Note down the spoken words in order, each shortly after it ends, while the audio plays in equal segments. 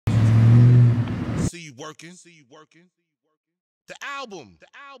working. The album.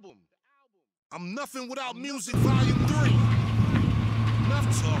 I'm Nothing Without Music, Volume 3.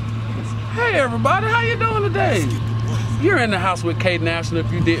 Enough talking. Hey everybody, how you doing today? You're in the house with Knational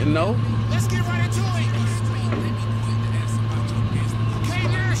if you didn't know. Let's get right into it.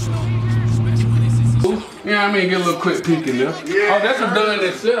 Knational. Yeah, I mean, get a little quick peek in there. Yeah. Oh, that's a done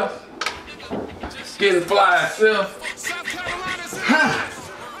itself. Getting fly itself.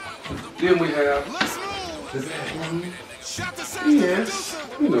 Then we have the bathroom. Yes,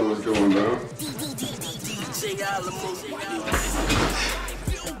 you know what's going on.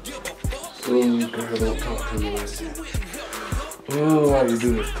 Oh, girl, don't talk to me like that. Oh, why you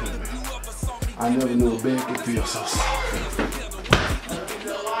do this to me? I never knew a bed could feel so soft.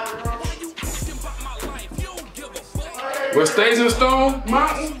 What stays in Stone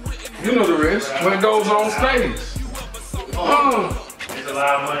Mountain, you know the rest. When it goes on stays. There's a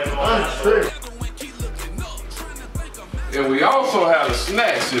lot of money going on. And we also have the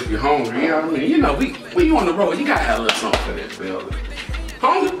snacks if you're hungry. You know what I mean? You know, when you on the road, you gotta have a little something for that belly.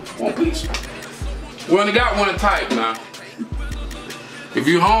 Hungry? Want pizza? We only got one type now. If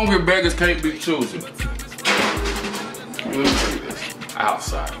you're hungry, beggars can't be choosing. Let me see this.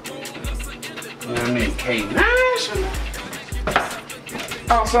 Outside. You know what I mean? Knational.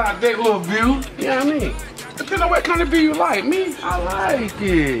 Outside that little view. You know what I mean? Depending on what kind of view you like. Me, I like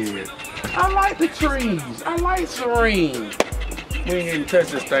it. I like the trees. I like serene. We ain't even touch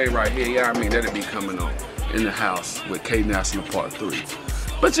this thing right here. You know what I mean? That'll be coming on in the house with Knational Part 3.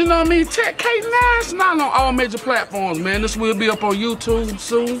 But you know what I mean? Check Knational on all major platforms, man. This will be up on YouTube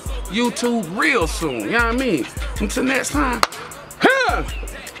soon. YouTube real soon. You know what I mean? Until next time.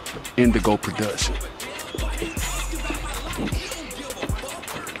 Indigo Production.